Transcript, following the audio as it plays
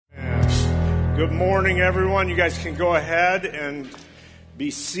Good morning, everyone. You guys can go ahead and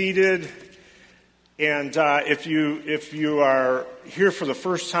be seated. And if you are here for the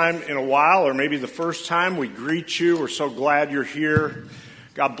first time in a while, or maybe the first time, we greet you. We're so glad you're here.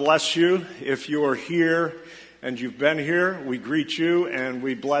 God bless you. If you are here and you've been here, we greet you and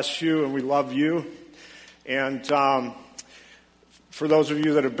we bless you and we love you. And for those of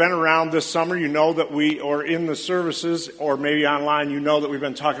you that have been around this summer, you know that or in the services, or maybe online, you know that we've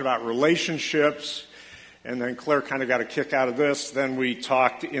been talking about relationships. And then Claire kind of got a kick out of this. Then we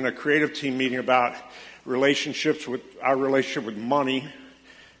talked in a creative team meeting about relationships with our relationship with money.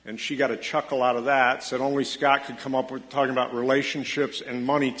 And she got a chuckle out of that. Said only Scott could come up with talking about relationships and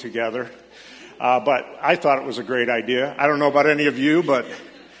money together. But I thought it was a great idea. I don't know about any of you, but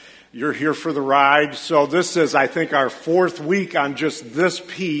you're here for the ride. So this is, I think, our fourth week on just this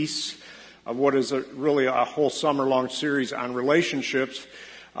piece of what is really a whole summer-long series on relationships.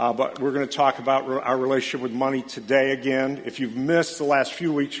 But we're going to talk about our relationship with money today again. If you've missed the last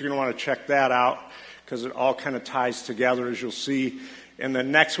few weeks, you're going to want to check that out because it all kind of ties together, as you'll see. And then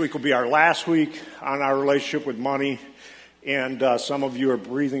next week will be our last week on our relationship with money. And some of you are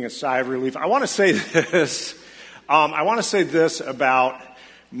breathing a sigh of relief. I want to say this. I want to say this about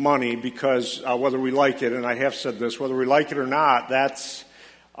money because whether we like it, and I have said this, whether we like it or not, this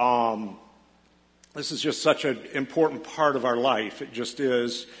is just such an important part of our life. It just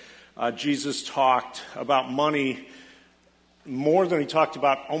is. Jesus talked about money more than he talked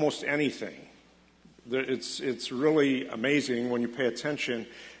about almost anything. It's really amazing when you pay attention.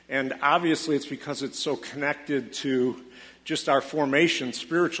 And obviously it's because it's so connected to just our formation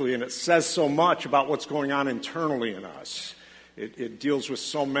spiritually, and it says so much about what's going on internally in us. It deals with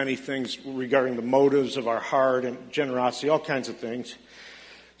so many things regarding the motives of our heart and generosity, all kinds of things.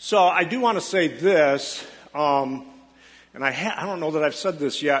 So I do want to say this, and I don't know that I've said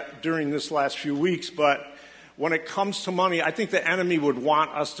this yet during this last few weeks, but when it comes to money, I think the enemy would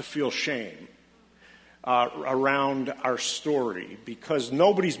want us to feel shame around our story because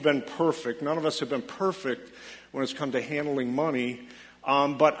nobody's been perfect. None of us have been perfect when it's come to handling money,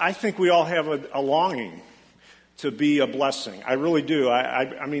 but I think we all have a longing to be a blessing. I really do.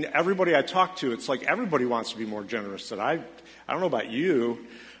 I mean, everybody I talk to, it's like everybody wants to be more generous than I don't know about you.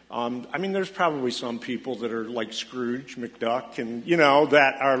 I mean, there's probably some people that are like Scrooge McDuck and,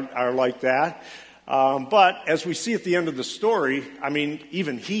 that are like that. But as we see at the end of the story, I mean,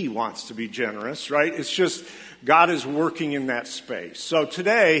 even he wants to be generous, right? It's just God is working in that space. So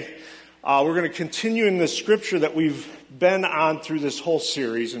today, we're going to continue in this scripture that we've been on through this whole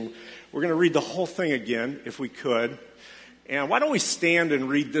series, and we're going to read the whole thing again, if we could. And why don't we stand and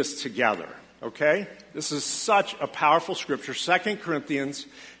read this together, okay? This is such a powerful scripture, 2 Corinthians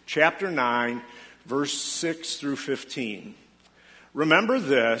chapter 9, verse 6 through 15. Remember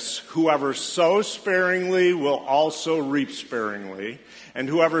this, whoever sows sparingly will also reap sparingly, and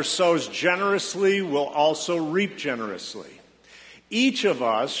whoever sows generously will also reap generously. Each of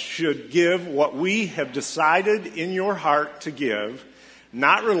us should give what we have decided in your heart to give,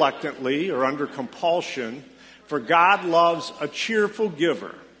 not reluctantly or under compulsion, for God loves a cheerful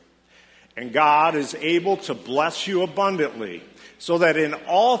giver. And God is able to bless you abundantly, so that in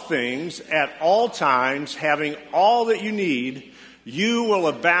all things, at all times, having all that you need, you will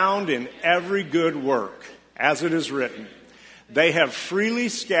abound in every good work, as it is written. They have freely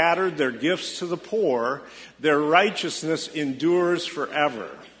scattered their gifts to the poor, their righteousness endures forever.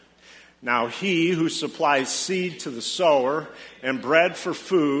 Now he who supplies seed to the sower and bread for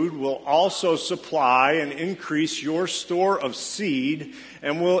food will also supply and increase your store of seed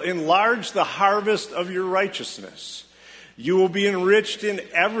and will enlarge the harvest of your righteousness. You will be enriched in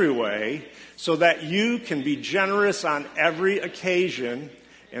every way so that you can be generous on every occasion,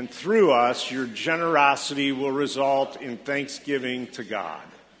 and through us your generosity will result in thanksgiving to God.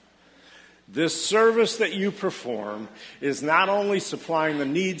 This service that you perform is not only supplying the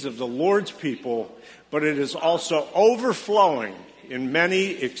needs of the Lord's people, but it is also overflowing in many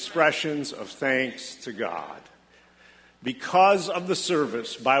expressions of thanks to God. Because of the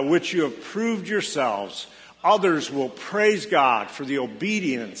service by which you have proved yourselves, others will praise God for the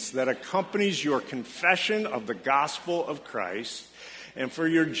obedience that accompanies your confession of the gospel of Christ and for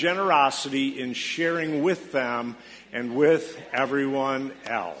your generosity in sharing with them and with everyone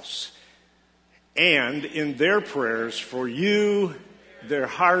else. And in their prayers for you, their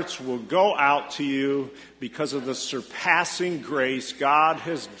hearts will go out to you because of the surpassing grace God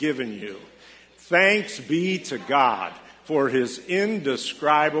has given you. Thanks be to God for his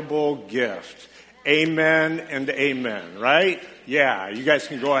indescribable gift. Amen and amen, right? Yeah, you guys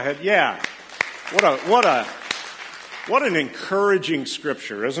can go ahead. Yeah. What an encouraging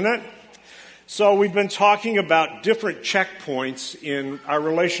scripture, isn't it? So we've been talking about different checkpoints in our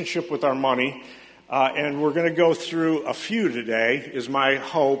relationship with our money, and we're going to go through a few today, is my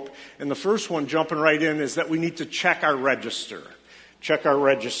hope. And the first one, jumping right in, is that we need to check our register. Check our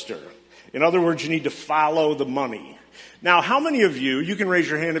register. In other words, you need to follow the money. Now, how many of you can raise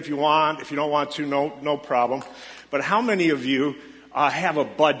your hand if you want. If you don't want to, no problem. But how many of you have a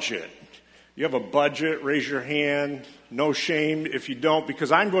budget? You have a budget, raise your hand. No shame if you don't,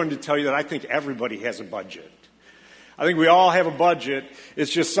 because I'm going to tell you that I think everybody has a budget. I think we all have a budget. It's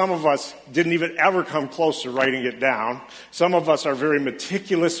just some of us didn't even ever come close to writing it down. Some of us are very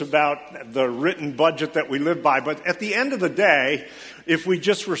meticulous about the written budget that we live by. But at the end of the day, if we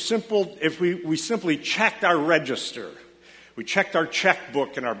just were simple, if we simply checked our register, we checked our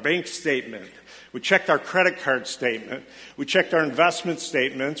checkbook and our bank statement, we checked our credit card statement, we checked our investment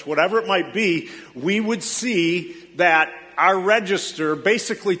statements, whatever it might be, we would see that our register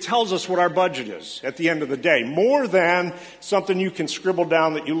basically tells us what our budget is at the end of the day, more than something you can scribble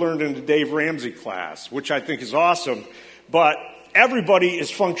down that you learned in the Dave Ramsey class, which I think is awesome. But everybody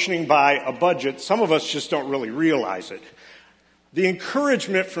is functioning by a budget. Some of us just don't really realize it. The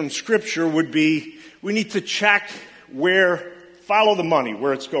encouragement from Scripture would be we need to check follow the money,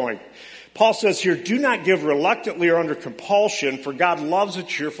 where it's going. Paul says here, do not give reluctantly or under compulsion, for God loves a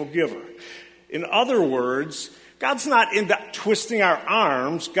cheerful giver. In other words, God's not into twisting our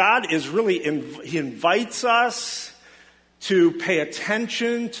arms. God is really, He invites us to pay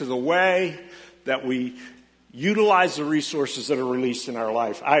attention to the way that we utilize the resources that are released in our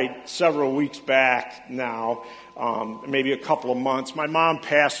life. Several weeks back now, maybe a couple of months, my mom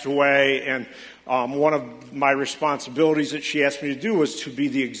passed away, and one of my responsibilities that she asked me to do was to be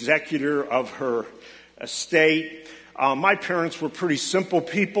the executor of her estate. My parents were pretty simple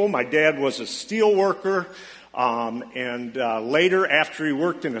people. My dad was a steel worker, and later, after he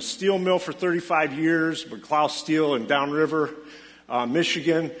worked in a steel mill for 35 years, McClough Steel in Downriver,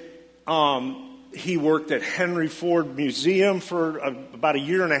 Michigan, he worked at Henry Ford Museum for about a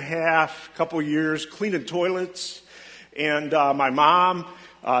year and a half, couple years, cleaning toilets. And my mom,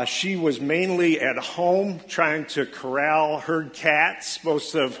 she was mainly at home trying to corral herd cats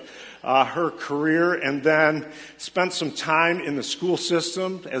most of her career, and then spent some time in the school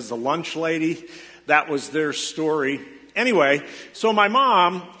system as the lunch lady. That was their story. Anyway, so my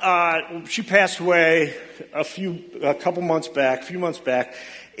mom, she passed away a few months back,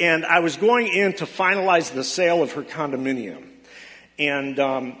 and I was going in to finalize the sale of her condominium. And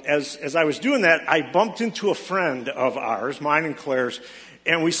as I was doing that, I bumped into a friend of ours, mine and Claire's,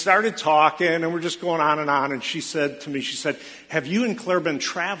 and we started talking, and we're just going on. And she said to me, have you and Claire been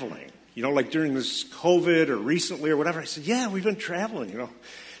traveling? Like during this COVID or recently or whatever. I said, yeah, we've been traveling,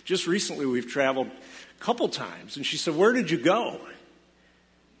 Just recently we've traveled a couple times. And she said, where did you go?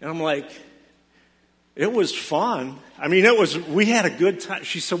 And I'm like, it was fun. We had a good time.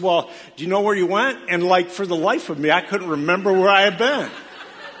 She said, well, do you know where you went? And for the life of me, I couldn't remember where I had been.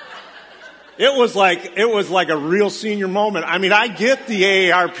 It was like a real senior moment. I get the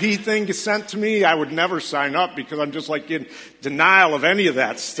AARP thing sent to me. I would never sign up because I'm just in denial of any of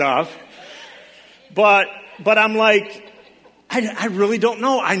that stuff. But I'm like, I really don't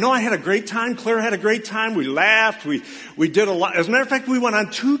know. I know I had a great time. Claire had a great time. We laughed. We did a lot. As a matter of fact, we went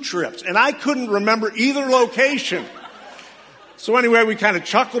on 2 trips, and I couldn't remember either location. So anyway, we kind of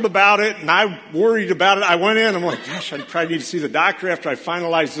chuckled about it, and I worried about it. I went in. I'm like, gosh, I probably need to see the doctor after I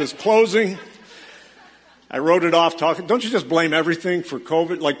finalize this closing. I wrote it off talking. Don't you just blame everything for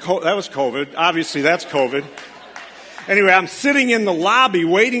COVID? That was COVID. Obviously, that's COVID. Anyway, I'm sitting in the lobby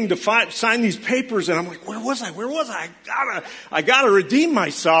waiting to sign these papers, and I'm like, where was I? I gotta redeem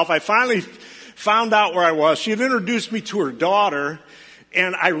myself. I finally found out where I was. She had introduced me to her daughter,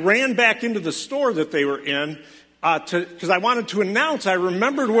 and I ran back into the store that they were in because I wanted to announce I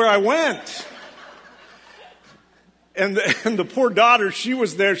remembered where I went. And the poor daughter, she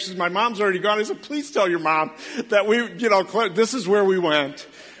was there. She says, my mom's already gone. I said, please tell your mom that this is where we went.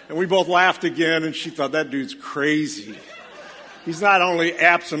 And we both laughed again, and she thought, that dude's crazy. He's not only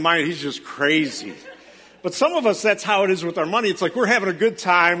absent-minded, he's just crazy. But some of us, that's how it is with our money. It's like we're having a good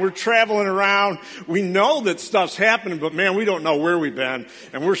time. We're traveling around. We know that stuff's happening, but man, we don't know where we've been.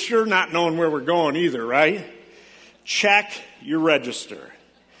 And we're sure not knowing where we're going either, right? Check your register.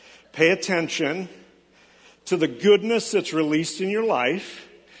 Pay attention to the goodness that's released in your life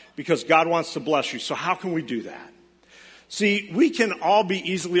because God wants to bless you. So how can we do that? See, we can all be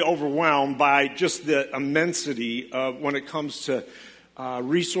easily overwhelmed by just the immensity of when it comes to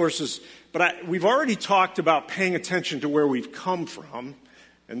resources. But we've already talked about paying attention to where we've come from,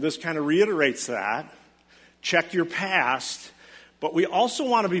 and this kind of reiterates that. Check your past, But we also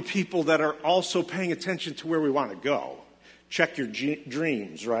want to be people that are also paying attention to where we want to go. Check your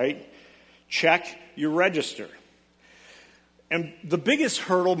dreams, right? Check your register. And the biggest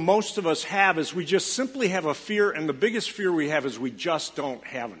hurdle most of us have is we just simply have a fear, and the biggest fear we have is we just don't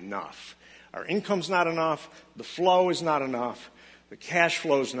have enough. Our income's not enough, the flow is not enough, the cash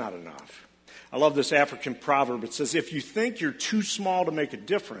flow is not enough. I love this African proverb. It says, if you think you're too small to make a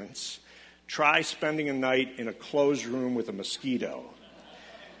difference, try spending a night in a closed room with a mosquito.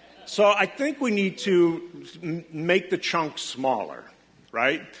 So I think we need to make the chunks smaller,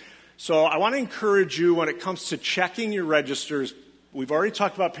 right? So I want to encourage you when it comes to checking your registers. We've already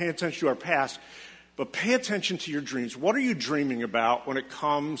talked about paying attention to our past, but pay attention to your dreams. What are you dreaming about when it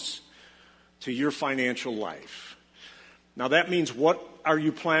comes to your financial life? Now that means what are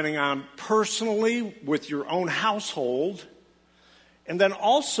you planning on personally with your own household? And then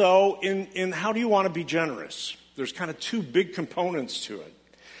also in how do you want to be generous? There's kind of two big components to it.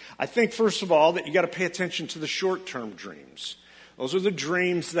 I think, first of all, that you got to pay attention to the short-term dreams. Those are the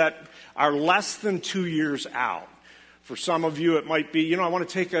dreams that are less than 2 years out. For some of you, it might be, I want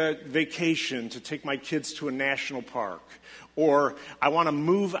to take a vacation to take my kids to a national park. Or I want to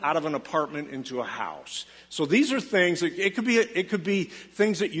move out of an apartment into a house. So these are things, it could be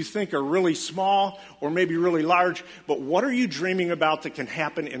things that you think are really small or maybe really large, but what are you dreaming about that can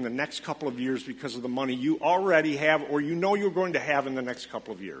happen in the next couple of years because of the money you already have or you're going to have in the next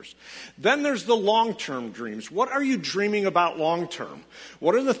couple of years? Then there's the long-term dreams. What are you dreaming about long-term?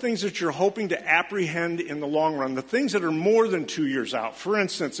 What are the things that you're hoping to apprehend in the long run? The things that are more than 2 years out. For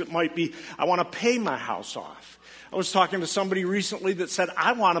instance, it might be, I want to pay my house off. I was talking to somebody recently that said,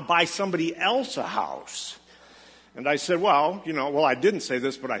 I want to buy somebody else a house. And I said, well, I didn't say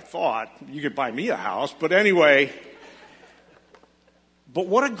this, but I thought you could buy me a house. But anyway, but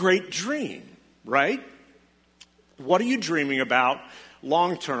what a great dream, right? What are you dreaming about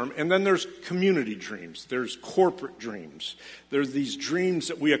long term? And then there's community dreams. There's corporate dreams. There's these dreams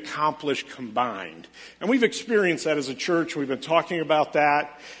that we accomplish combined. And we've experienced that as a church. We've been talking about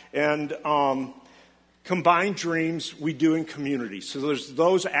that. And combined dreams we do in community. So there's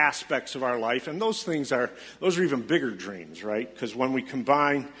those aspects of our life, and those are even bigger dreams, right? Because when we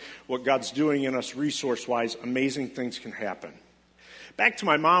combine what God's doing in us resource-wise, amazing things can happen. Back to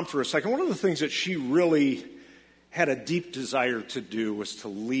my mom for a second. One of the things that she really had a deep desire to do was to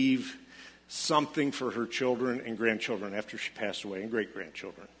leave something for her children and grandchildren after she passed away, and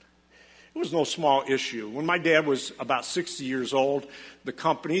great-grandchildren. It was no small issue. When my dad was about 60 years old, the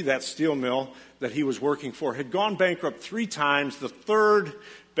company, that steel mill that he was working for, had gone bankrupt 3 times. The third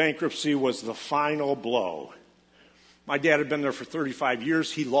bankruptcy was the final blow. My dad had been there for 35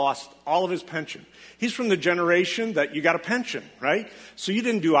 years. He lost all of his pension. He's from the generation that you got a pension, right? So you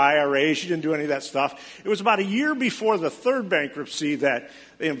didn't do IRAs, you didn't do any of that stuff. It was about a year before the third bankruptcy that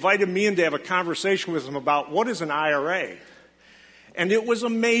they invited me in to have a conversation with him about what is an IRA. And it was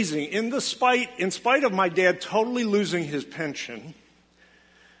amazing. In spite of my dad totally losing his pension,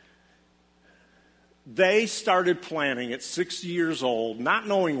 they started planning at 60 years old, not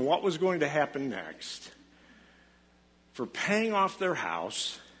knowing what was going to happen next, for paying off their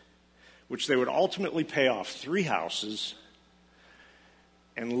house, which they would ultimately pay off 3 houses,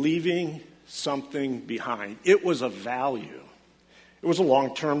 and leaving something behind. It was a value. It was a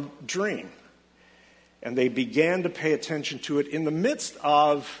long-term dream. And they began to pay attention to it in the midst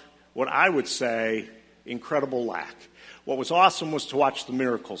of what I would say incredible lack. What was awesome was to watch the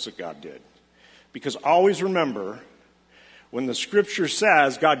miracles that God did. Because always remember, when the scripture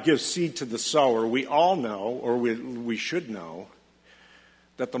says God gives seed to the sower, we all know, or we should know,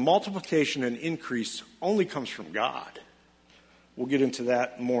 that the multiplication and increase only comes from God. We'll get into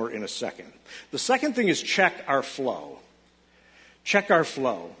that more in a second. The second thing is check our flow. Check our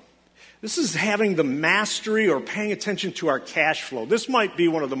flow. This is having the mastery or paying attention to our cash flow. This might be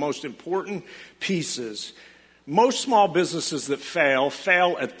one of the most important pieces. Most small businesses that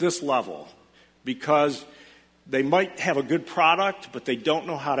fail at this level because they might have a good product, but they don't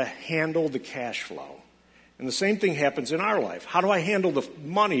know how to handle the cash flow. And the same thing happens in our life. How do I handle the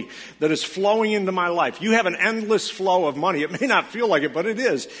money that is flowing into my life? You have an endless flow of money. It may not feel like it, but it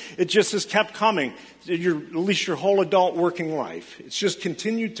is. It just has kept coming, at least your whole adult working life. It's just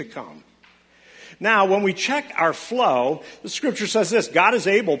continued to come. Now, when we check our flow, the scripture says this: God is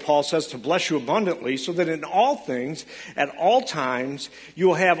able, Paul says, to bless you abundantly, so that in all things, at all times, you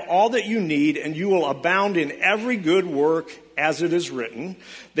will have all that you need, and you will abound in every good work, as it is written.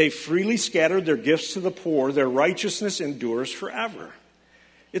 They freely scattered their gifts to the poor. Their righteousness endures forever.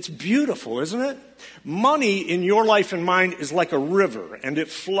 It's beautiful, isn't it? Money in your life and mine is like a river, and it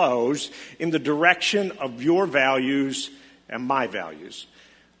flows in the direction of your values and my values.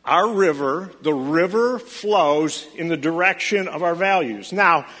 Our river, the river flows in the direction of our values.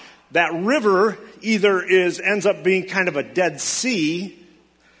 Now, that river either ends up being kind of a Dead Sea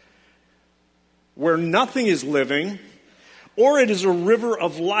where nothing is living, or it is a river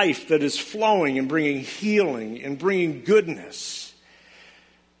of life that is flowing and bringing healing and bringing goodness.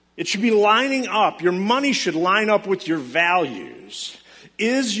 It should be lining up. Your money should line up with your values.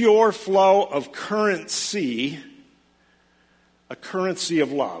 Is your flow of currency a currency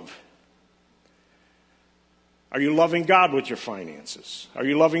of love? Are you loving God with your finances? Are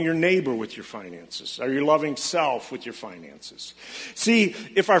you loving your neighbor with your finances? Are you loving self with your finances? See,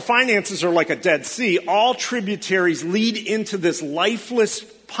 if our finances are like a Dead Sea, all tributaries lead into this lifeless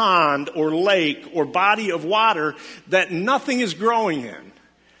pond or lake or body of water that nothing is growing in.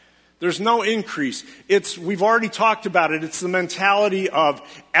 There's no increase. We've already talked about it. It's the mentality of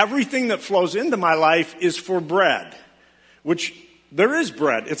everything that flows into my life is for bread, which there is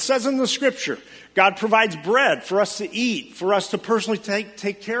bread. It says in the scripture, God provides bread for us to eat, for us to personally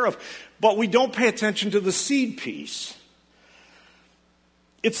take care of. But we don't pay attention to the seed piece.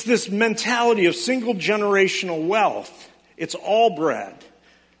 It's this mentality of single generational wealth. It's all bread.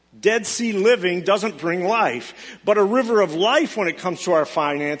 Dead Sea living doesn't bring life. But a river of life, when it comes to our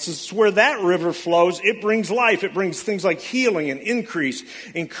finances, it's where that river flows. It brings life. It brings things like healing and increase,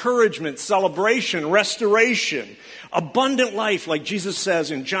 encouragement, celebration, restoration, abundant life, like Jesus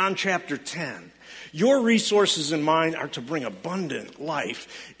says in John chapter 10. Your resources and mine are to bring abundant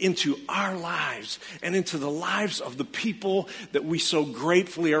life into our lives and into the lives of the people that we so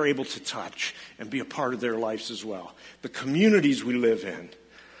gratefully are able to touch and be a part of their lives as well. The communities we live in,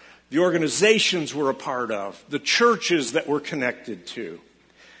 the organizations we're a part of, the churches that we're connected to.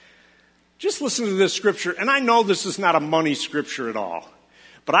 Just listen to this scripture, and I know this is not a money scripture at all.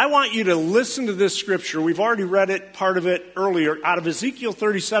 But I want you to listen to this scripture. We've already read it, part of it earlier, out of Ezekiel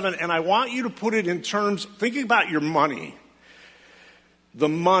 37, and I want you to put it in terms, thinking about your money. The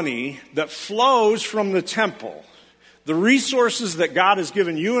money that flows from the temple, the resources that God has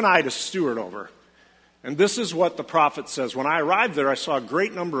given you and I to steward over. And this is what the prophet says. When I arrived there, I saw a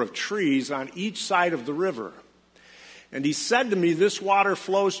great number of trees on each side of the river. And he said to me, this water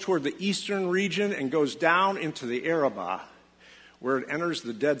flows toward the eastern region and goes down into the Arabah, where it enters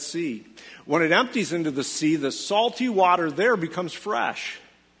the Dead Sea. When it empties into the sea, the salty water there becomes fresh.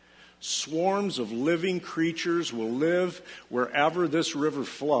 Swarms of living creatures will live wherever this river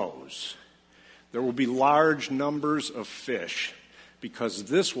flows. There will be large numbers of fish because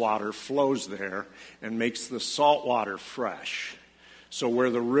this water flows there and makes the salt water fresh. So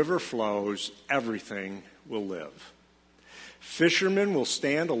where the river flows, everything will live. Fishermen will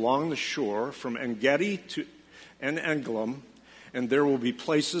stand along the shore from En-Gedi to En-Eglaim, and there will be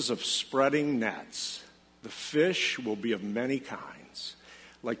places of spreading nets. The fish will be of many kinds,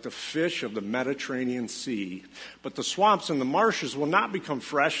 like the fish of the Mediterranean Sea. But the swamps and the marshes will not become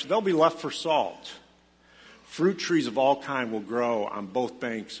fresh. They'll be left for salt. Fruit trees of all kinds will grow on both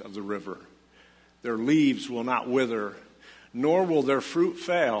banks of the river. Their leaves will not wither, nor will their fruit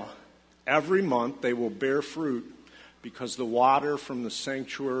fail. Every month they will bear fruit because the water from the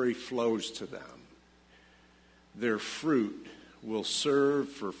sanctuary flows to them. Their fruit will serve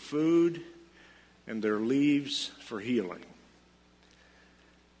for food, and their leaves for healing.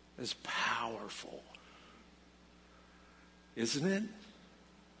 It's powerful, isn't it?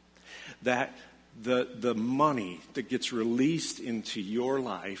 That the money that gets released into your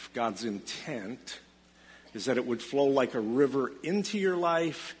life, God's intent is that it would flow like a river into your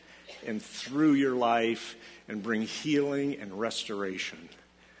life and through your life and bring healing and restoration.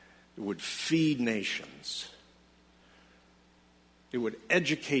 It would feed nations. It would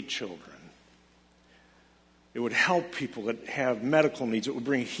educate children. It would help people that have medical needs. It would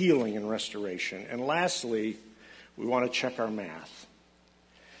bring healing and restoration. And lastly, we want to check our math.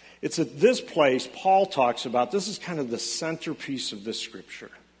 It's at this place Paul talks about, this is kind of the centerpiece of this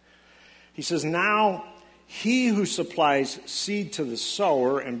scripture. He says, now he who supplies seed to the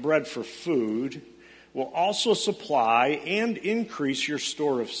sower and bread for food will also supply and increase your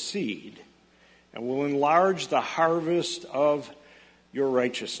store of seed and will enlarge the harvest of your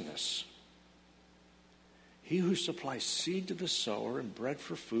righteousness. He who supplies seed to the sower and bread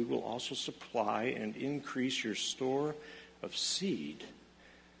for food will also supply and increase your store of seed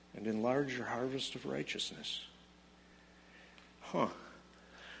and enlarge your harvest of righteousness. I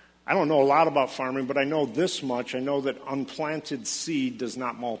don't know a lot about farming, but I know this much. I know that unplanted seed does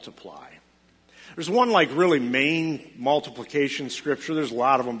not multiply. There's one like really main multiplication scripture. There's a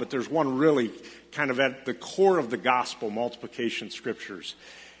lot of them, but there's one really kind of at the core of the gospel multiplication scriptures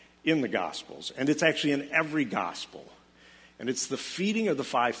in the Gospels. And it's actually in every gospel. And it's the feeding of the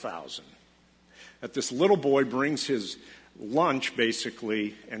 5,000. That this little boy brings his lunch,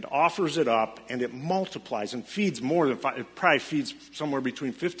 basically, and offers it up, and it multiplies and feeds more than it probably feeds somewhere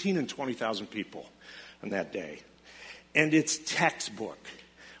between 15 and 20,000 people on that day. And it's textbook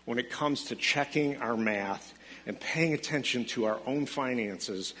when it comes to checking our math and paying attention to our own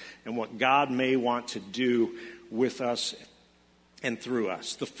finances and what God may want to do with us and through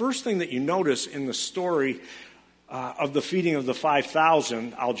us. The first thing that you notice in the story of the feeding of the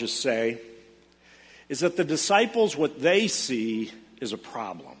 5,000, I'll just say, is that the disciples, what they see is a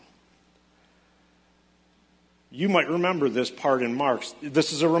problem. You might remember this part in Mark.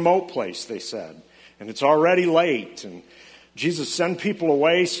 This is a remote place, they said, and it's already late, and Jesus sent people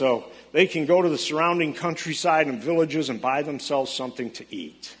away so they can go to the surrounding countryside and villages and buy themselves something to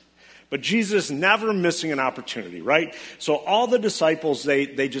eat. But Jesus never missing an opportunity, right? So all the disciples, they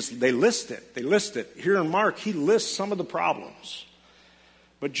list it. They list it. Here in Mark, he lists some of the problems.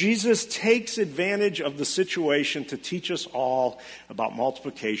 But Jesus takes advantage of the situation to teach us all about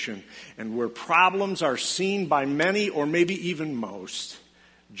multiplication. And where problems are seen by many or maybe even most,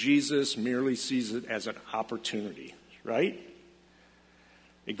 Jesus merely sees it as an opportunity, right?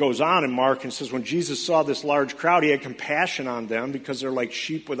 It goes on in Mark and says, when Jesus saw this large crowd, he had compassion on them because they're like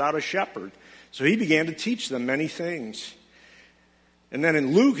sheep without a shepherd. So he began to teach them many things. And then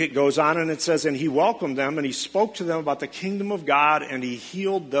in Luke, it goes on and it says, and he welcomed them and he spoke to them about the kingdom of God and he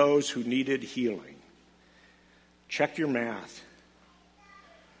healed those who needed healing. Check your math.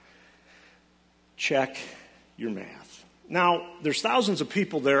 Check your math. Now, there's thousands of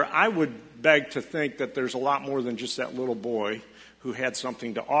people there. I would beg to think that there's a lot more than just that little boy who had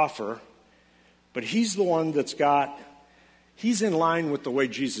something to offer. But he's the one he's in line with the way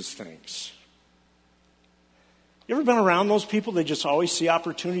Jesus thinks. You ever been around those people? They just always see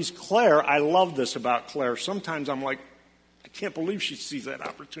opportunities. Claire, I love this about Claire. Sometimes I'm like, I can't believe she sees that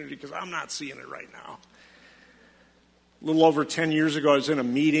opportunity because I'm not seeing it right now. A little over 10 years ago, I was in a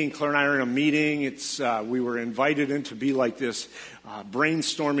meeting. Claire and I are in a meeting. We were invited in to be like this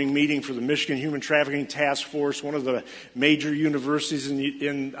brainstorming meeting for the Michigan Human Trafficking Task Force. One of the major universities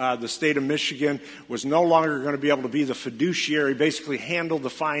in the state of Michigan was no longer going to be able to be the fiduciary, basically handle the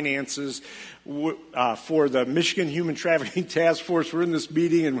finances for the Michigan Human Trafficking Task Force. We're in this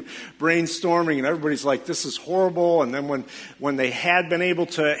meeting and brainstorming, and everybody's like, this is horrible. And then when they had been able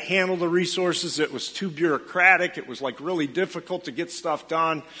to handle the resources, it was too bureaucratic. It was like really difficult to get stuff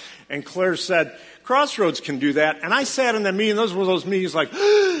done. And Claire said, Crossroads can do that. And I sat in that meeting. Those were those meetings like,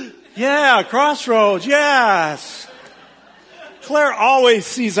 yeah, Crossroads, yes. Claire always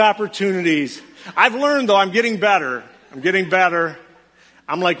sees opportunities. I've learned, though, I'm getting better.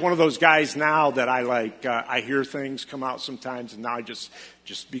 I'm like one of those guys now that I hear things come out sometimes, and now I just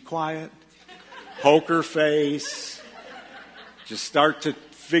be quiet, poker face, just start to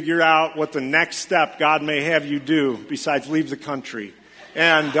figure out what the next step God may have you do besides leave the country.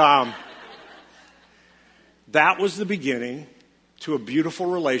 And that was the beginning to a beautiful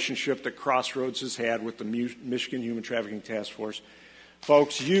relationship that Crossroads has had with the Michigan Human Trafficking Task Force.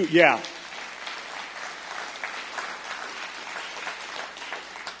 Folks,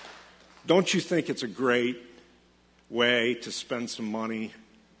 don't you think it's a great way to spend some money,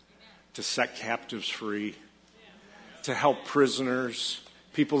 to set captives free, to help prisoners,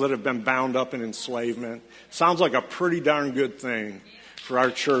 people that have been bound up in enslavement? Sounds like a pretty darn good thing for our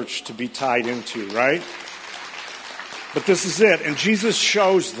church to be tied into, right? But this is it, and Jesus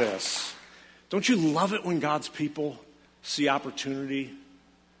shows this. Don't you love it when God's people see opportunity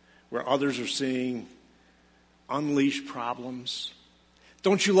where others are seeing unleashed problems?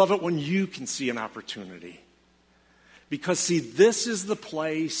 Don't you love it when you can see an opportunity? Because, see, this is the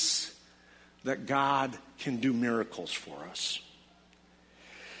place that God can do miracles for us.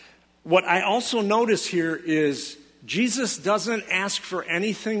 What I also notice here is Jesus doesn't ask for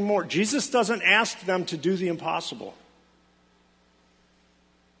anything more. Jesus doesn't ask them to do the impossible.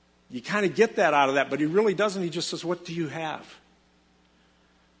 You kind of get that out of that, but he really doesn't. He just says, what do you have?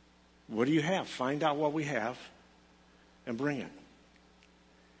 What do you have? Find out what we have and bring it.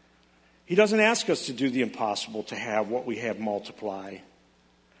 He doesn't ask us to do the impossible, to have what we have multiply,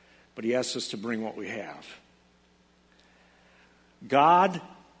 but he asks us to bring what we have. God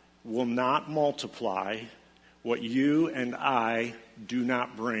will not multiply what you and I do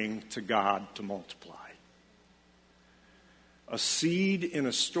not bring to God to multiply. A seed in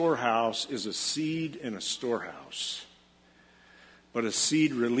a storehouse is a seed in a storehouse, but a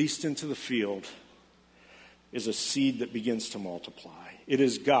seed released into the field is a seed that begins to multiply. It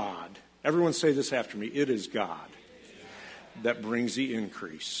is God. Everyone say this after me. It is God that brings the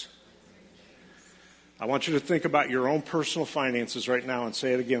increase. I want you to think about your own personal finances right now and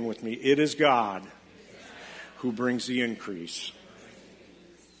say it again with me. It is God who brings the increase.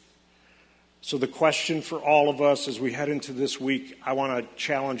 So the question for all of us as we head into this week, I want to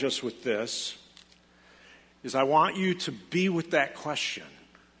challenge us with this, is I want you to be with that question.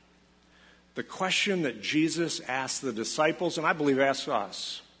 The question that Jesus asked the disciples, and I believe asks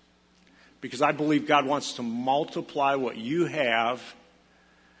us. Because I believe God wants to multiply what you have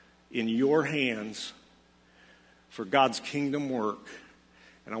in your hands for God's kingdom work.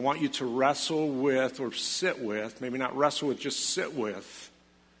 And I want you to wrestle with or sit with, maybe not wrestle with, just sit with,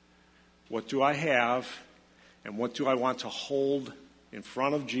 what do I have and what do I want to hold in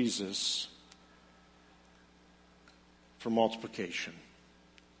front of Jesus for multiplication?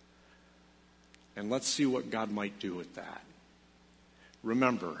 And let's see what God might do with that.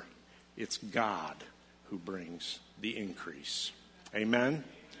 Remember, it's God who brings the increase. Amen?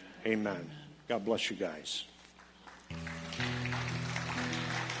 Amen. God bless you guys.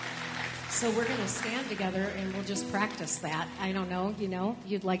 So we're going to stand together and we'll just practice that. I don't know,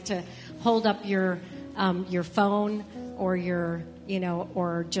 you'd like to hold up your phone or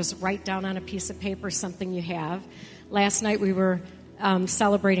or just write down on a piece of paper something you have. Last night we were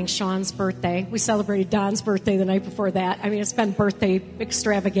celebrating Sean's birthday. We celebrated Don's birthday the night before that. I mean, it's been birthday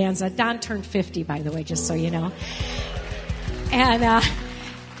extravaganza. Don turned 50, by the way, just so you know.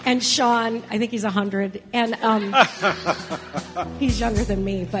 And Sean, I think he's 100, and he's younger than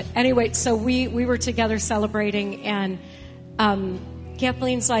me. But anyway, so we were together celebrating, and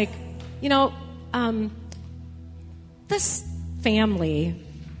Kathleen's like, this family,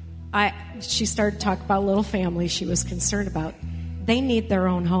 she started to talk about a little family she was concerned about. They need their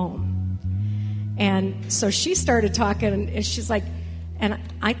own home. And so she started talking, and she's like, and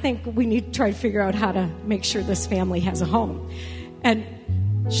I think we need to try to figure out how to make sure this family has a home. And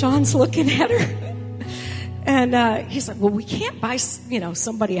Sean's looking at her, and he's like, well, we can't buy,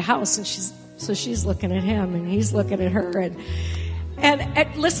 somebody a house. And she's looking at him, and he's looking at her.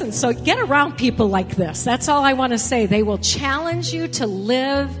 And listen, so get around people like this. That's all I want to say. They will challenge you to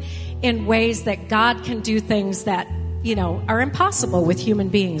live in ways that God can do things that are impossible with human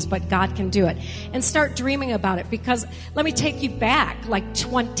beings, but God can do it. And start dreaming about it, because let me take you back like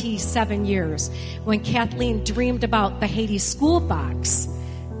 27 years when Kathleen dreamed about the Haiti school box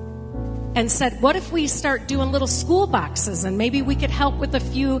and said, what if we start doing little school boxes and maybe we could help with a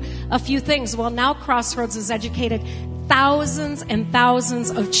few things. Well, now Crossroads has educated thousands and thousands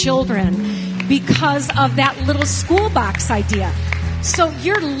of children because of that little school box idea. So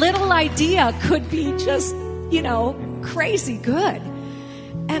your little idea could be just, crazy good.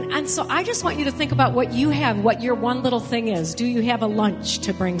 And so I just want you to think about what you have, what your one little thing is. Do you have a lunch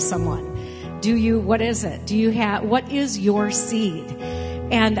to bring someone? What is it? What is your seed?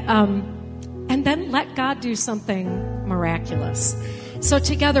 And then let God do something miraculous. So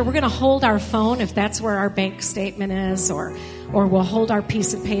together we're going to hold our phone, if that's where our bank statement is, or we'll hold our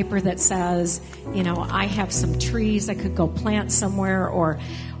piece of paper that says, I have some trees I could go plant somewhere, or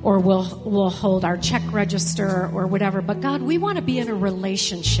we'll hold our check register or whatever. But God, we want to be in a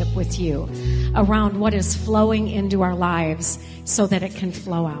relationship with you around what is flowing into our lives so that it can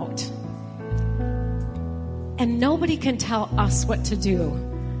flow out. And nobody can tell us what to do,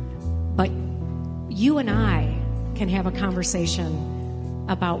 but you and I can have a conversation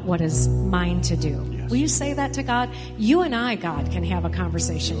about what is mine to do. Yes. Will you say that to God? You and I, God, can have a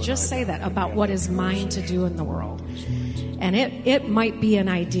conversation. Just say that about what is mine to do in the world. And it might be an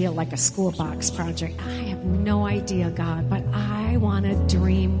idea like a school box project. I have no idea, God, but I want to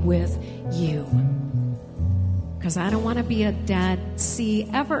dream with you. Because I don't want to be a Dead Sea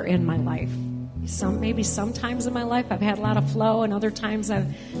ever in my life. Maybe sometimes in my life I've had a lot of flow, and other times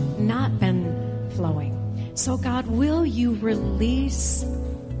I've not been flowing. So God, will you release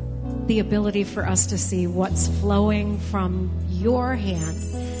the ability for us to see what's flowing from your hand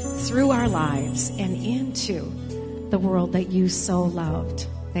through our lives and into the world that you so loved,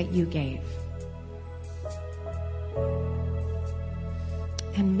 that you gave.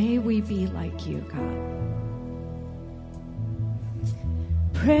 And may we be like you, God.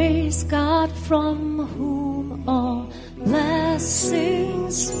 Praise God from whom all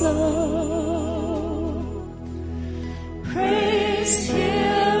blessings flow. Praise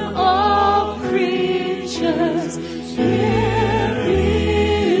Him, all creatures here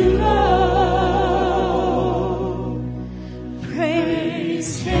below.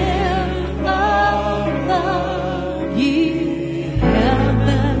 Praise Him above, ye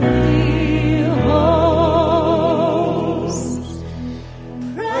heavenly hosts.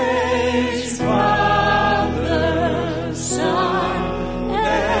 Praise Father, Son,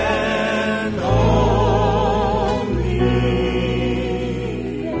 and Holy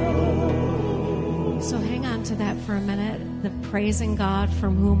that for a minute, the praising God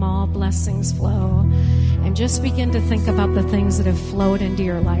from whom all blessings flow, and just begin to think about the things that have flowed into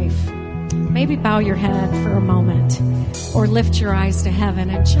your life. Maybe bow your head for a moment or lift your eyes to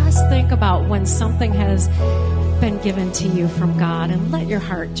heaven and just think about when something has been given to you from God, and let your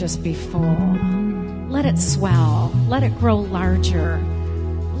heart just be full. Let it swell. Let it grow larger.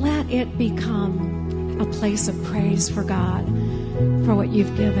 Let it become a place of praise for God for what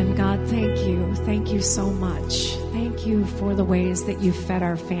you've given. God, thank you. Thank you so much. Thank you for the ways that you've fed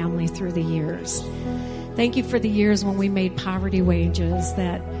our family through the years. Thank you for the years when we made poverty wages,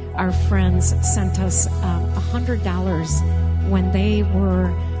 that our friends sent us $100 when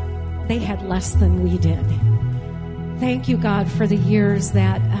they had less than we did. Thank you, God, for the years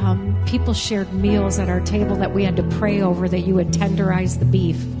that people shared meals at our table that we had to pray over that you would tenderize the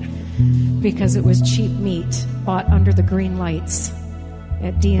beef because it was cheap meat bought under the green lights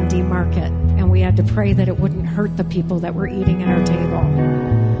at D&D Market, and we had to pray that it wouldn't hurt the people that were eating at our table.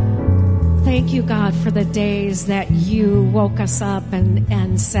 Thank you, God, for the days that you woke us up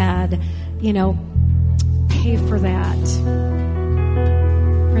and said, pay for that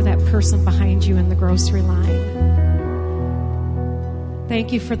person behind you in the grocery line.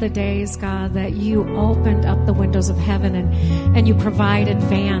 Thank you for the days, God, that you opened up the windows of heaven and you provided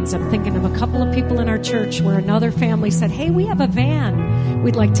vans. I'm thinking of a couple of people in our church where another family said, hey, we have a van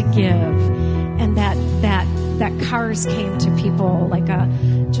we'd like to give. And that cars came to people like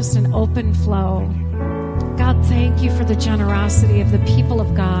just an open flow. God, thank you for the generosity of the people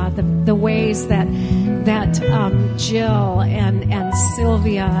of God, the ways that Jill and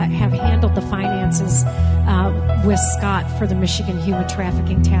Sylvia have handled the finances with Scott for the Michigan Human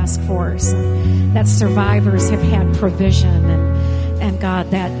Trafficking Task Force, that survivors have had provision, and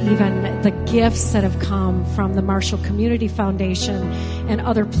God, that even the gifts that have come from the Marshall Community Foundation and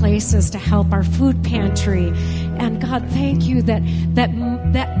other places to help our food pantry. And God, thank you that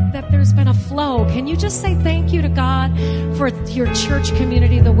there's been a flow. Can you just say thank you to God for your church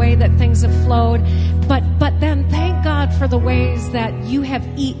community, the way that things have flowed? But then thank God for the ways that you have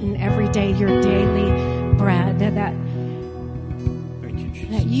eaten every day, your daily bread, that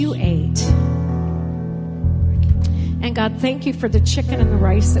you ate. And God, thank you for the chicken and the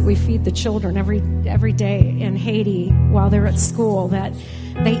rice that we feed the children every day in Haiti while they're at school, that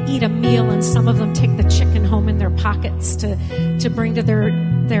they eat a meal and some of them take the chicken home in their pockets to bring to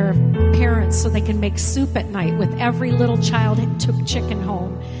their parents so they can make soup at night. With every little child took chicken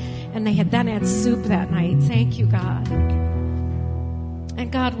home, and they then had soup that night. Thank you, God. And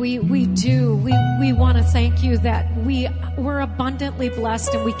God, we want to thank you that we're abundantly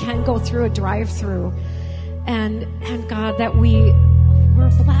blessed and we can go through a drive-through. And God, that we're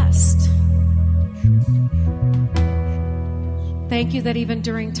blessed. Thank you that even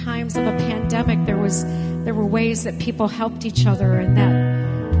during times of a pandemic, there were ways that people helped each other, and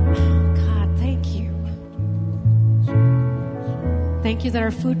God, thank you. Thank you that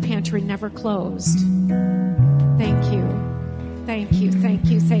our food pantry never closed. Thank you. Thank you, thank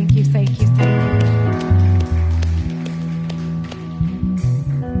you, thank you, thank you, thank you.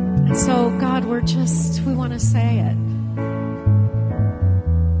 And so, God, we want to say it.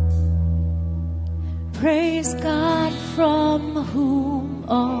 Praise God from whom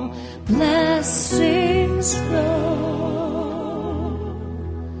all blessings flow.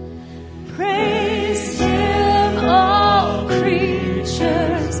 Praise Him, all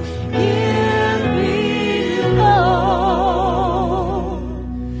creatures here below.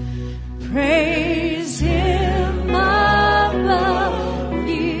 Praise Him above,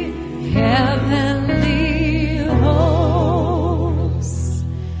 ye heavenly hosts.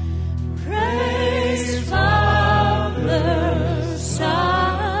 Praise Father,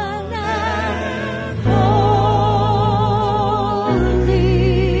 Son, and Holy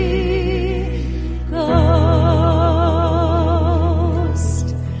Ghost.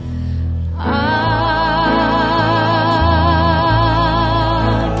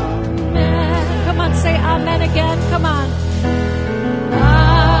 Amen.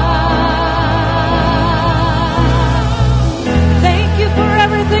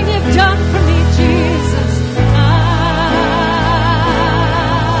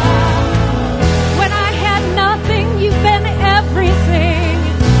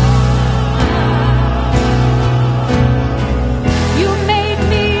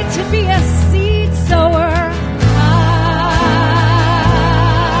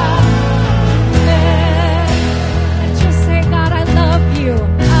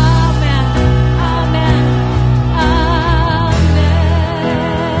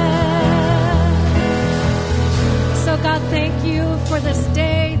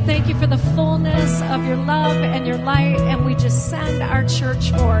 you for the fullness of your love and your light, and we just send our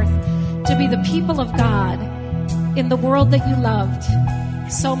church forth to be the people of God in the world that you loved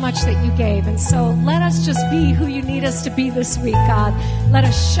so much that you gave. And so let us just be who you need us to be this week, God. Let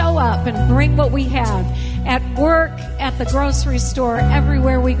us show up and bring what we have at work, at the grocery store,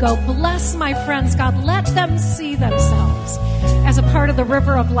 everywhere we go. Bless my friends, God. Let them see themselves as a part of the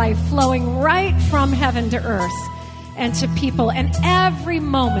river of life flowing right from heaven to earth and to people. And every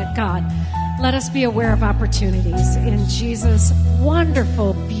moment, God, let us be aware of opportunities. In Jesus'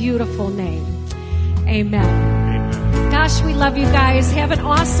 wonderful, beautiful name. Amen. Gosh, we love you guys. Have an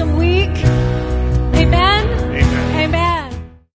awesome week. Amen.